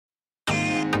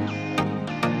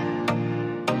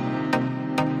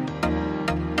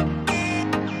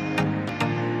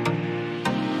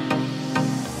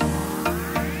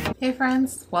Hey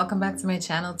friends, welcome back to my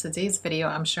channel. Today's video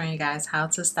I'm showing you guys how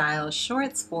to style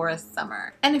shorts for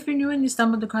summer. And if you're new and you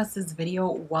stumbled across this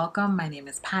video, welcome. My name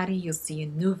is Patty. You'll see a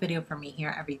new video from me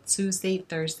here every Tuesday,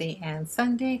 Thursday, and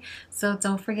Sunday. So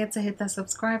don't forget to hit that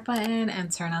subscribe button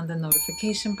and turn on the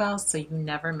notification bell so you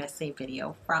never miss a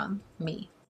video from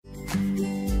me.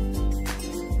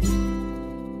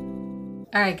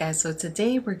 Alright guys, so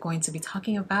today we're going to be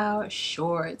talking about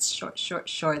shorts.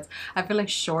 Shorts. I feel like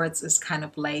shorts is kind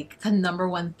of like the number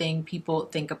one thing people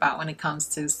think about when it comes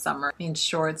to summer. I mean,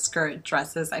 shorts, skirt,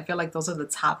 dresses. I feel like those are the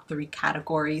top three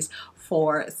categories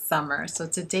for summer. So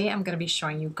today I'm going to be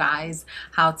showing you guys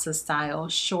how to style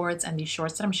shorts, and these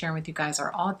shorts that I'm sharing with you guys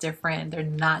are all different. They're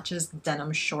not just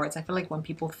denim shorts. I feel like when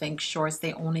people think shorts,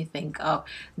 they only think of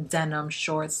denim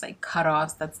shorts, like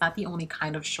cutoffs. That's not the only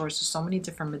kind of shorts. There's so many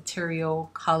different material,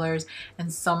 colors,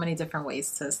 and so many different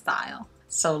ways to style.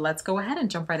 So let's go ahead and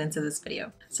jump right into this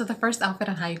video. So the first outfit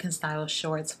on how you can style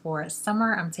shorts for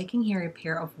summer, I'm taking here a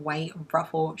pair of white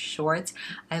ruffle shorts.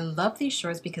 I love these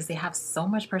shorts because they have so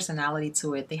much personality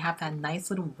to it. They have that nice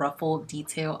little ruffle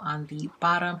detail on the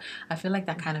bottom. I feel like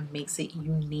that kind of makes it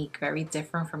unique, very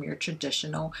different from your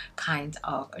traditional kind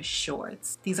of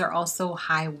shorts. These are also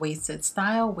high-waisted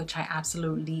style, which I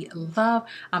absolutely love.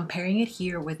 I'm pairing it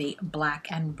here with a black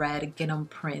and red gingham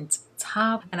print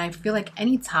top, and I feel like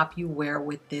any top you wear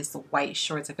with this white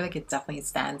shorts, I feel like it definitely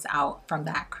stands out from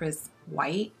that crisp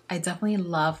white. I definitely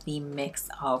love the mix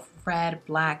of red,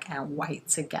 black, and white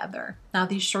together. Now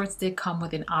these shorts did come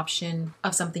with an option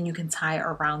of something you can tie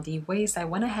around the waist. I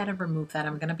went ahead and removed that.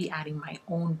 I'm going to be adding my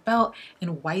own belt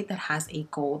in white that has a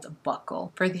gold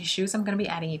buckle. For these shoes, I'm going to be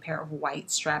adding a pair of white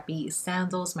strappy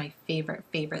sandals, my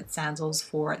favorite sandals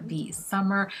for the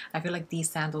summer. I feel like these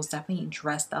sandals definitely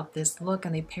dressed up this look,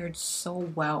 and they paired so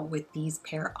well with these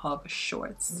pair of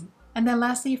shorts. And then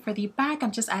lastly, for the back,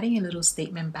 I'm just adding a little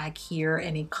statement bag here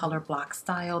in a color block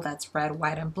style that's red,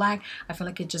 white, and black. I feel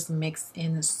like it just mixed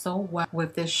in so well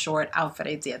with this short outfit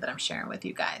idea that I'm sharing with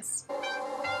you guys.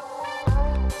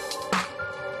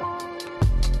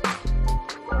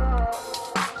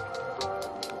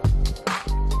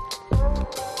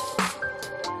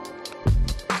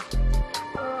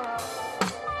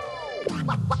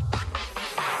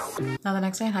 Now the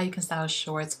next way on how you can style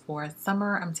shorts for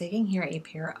summer, I'm taking here a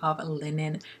pair of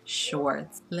linen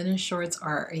shorts. Linen shorts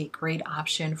are a great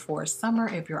option for summer.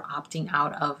 If you're opting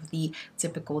out of the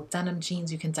typical denim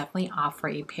jeans, you can definitely offer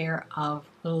a pair of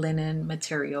linen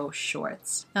material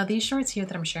shorts. Now these shorts here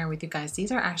that I'm sharing with you guys,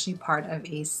 these are actually part of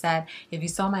a set. If you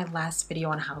saw my last video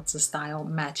on how to style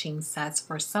matching sets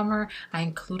for summer, I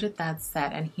included that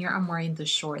set, and here I'm wearing the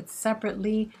shorts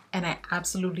separately, and I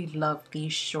absolutely love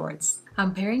these shorts.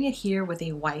 I'm pairing it here with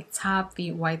a white top,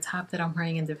 the white top that I'm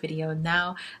wearing in the video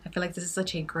now. I feel like this is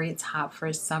such a great top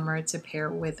for summer to pair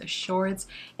with shorts.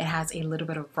 It has a little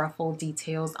bit of ruffle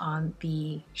details on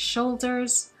the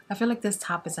shoulders. I feel like this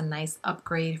top is a nice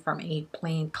upgrade from a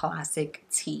plain classic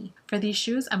tee. For these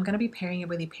shoes, I'm going to be pairing it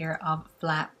with a pair of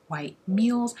flat white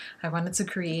mules. I wanted to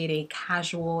create a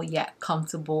casual yet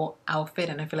comfortable outfit,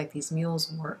 and I feel like these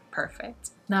mules work perfect.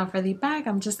 Now for the bag,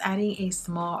 I'm just adding a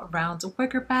small round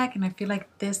wicker bag, and I feel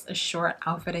like this short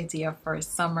outfit idea for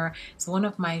summer is one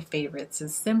of my favorites.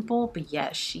 It's simple but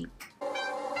yet chic.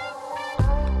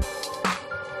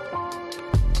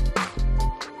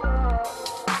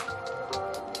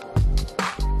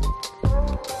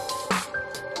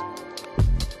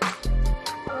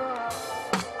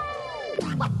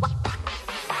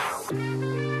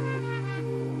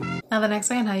 Now the next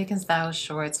way on how you can style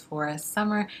shorts for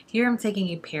summer, here I'm taking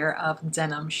a pair of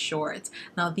denim shorts.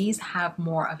 Now these have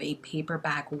more of a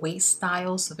paperback waist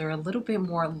style, so they're a little bit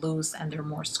more loose and they're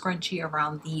more scrunchy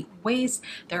around the waist.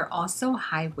 They're also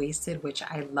high-waisted, which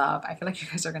I love. I feel like you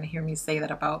guys are going to hear me say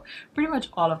that about pretty much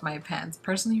all of my pants.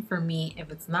 Personally, for me, if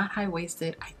it's not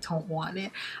high-waisted, I don't want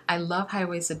it. I love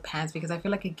high-waisted pants because I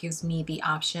feel like it gives me the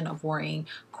option of wearing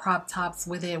crop tops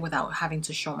with it without having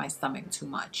to show my stomach too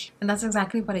much. And that's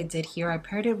exactly what I did here. I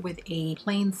paired it with a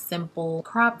plain simple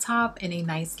crop top in a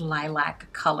nice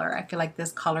lilac color. I feel like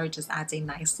this color just adds a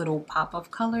nice little pop of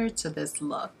color to this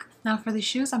look. Now for the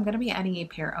shoes, I'm going to be adding a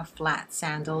pair of flat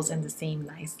sandals in the same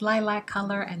nice lilac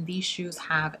color, and these shoes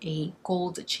have a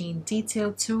gold chain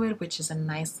detail to it, which is a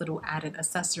nice little added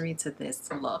accessory to this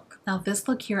look. Now this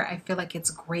look here, I feel like it's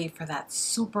great for that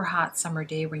super hot summer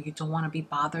day where you don't want to be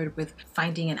bothered with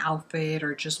finding an outfit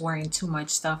or just wearing too much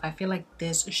stuff. I feel like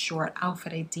this short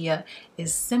outfit idea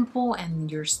is simple and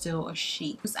you're still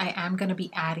chic. I am going to be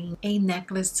adding a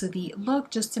necklace to the look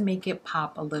just to make it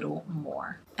pop a little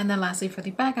more. And then lastly for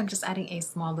the bag, I'm just adding a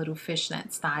small little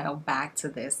fishnet style bag to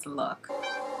this look.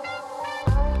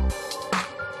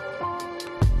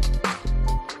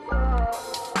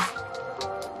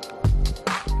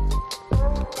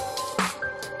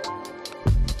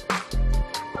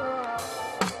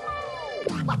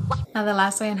 Now the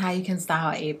last way on how you can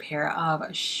style a pair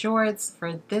of shorts,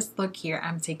 for this look here,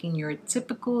 I'm taking your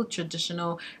typical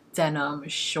traditional denim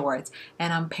shorts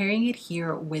and I'm pairing it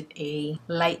here with a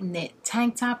light knit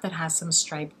tank top that has some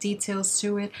striped details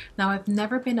to it. Now I've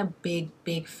never been a big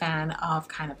fan of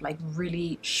kind of like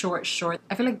really short shorts.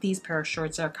 I feel like these pair of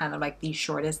shorts are kind of like the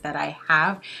shortest that I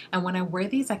have, and when I wear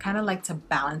these I kind of like to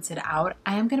balance it out.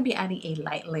 I am going to be adding a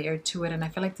light layer to it, and I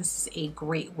feel like this is a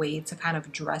great way to kind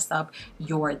of dress up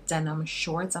your denim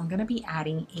shorts. I'm going to be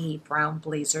adding a brown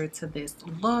blazer to this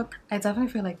look. I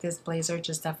definitely feel like this blazer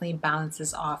just definitely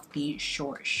balances off the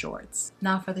short shorts.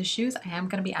 Now for the shoes, I am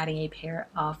going to be adding a pair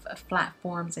of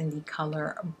platforms in the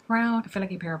color brown. I feel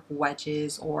like a pair of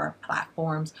wedges or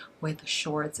platforms with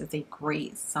shorts is a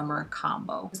great summer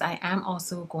combo. I am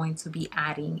also going to be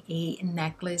adding a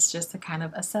necklace just to kind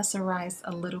of accessorize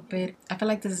a little bit. I feel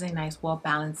like this is a nice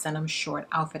well-balanced denim short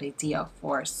outfit idea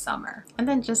for summer. And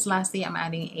then just lastly, I'm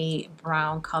adding a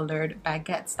brown colored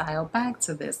baguette style bag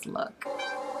to this look.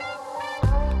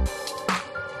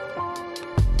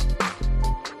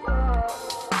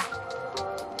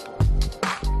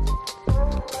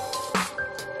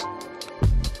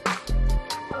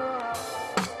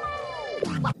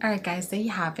 Alright guys, there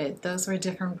you have it. Those were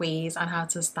different ways on how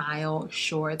to style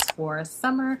shorts for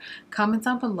summer. Comment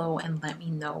down below and let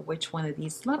me know which one of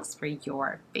these looks were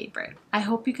your favorite. I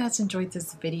hope you guys enjoyed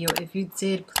this video. If you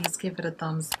did, please give it a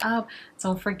thumbs up.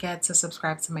 Don't forget to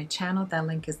subscribe to my channel. That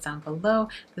link is down below.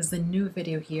 There's a new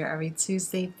video here every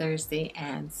Tuesday, Thursday,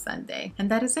 and Sunday. And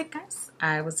that is it, guys.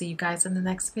 I will see you guys in the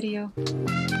next video.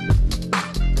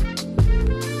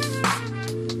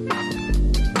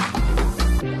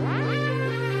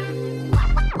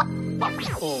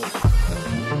 Oh.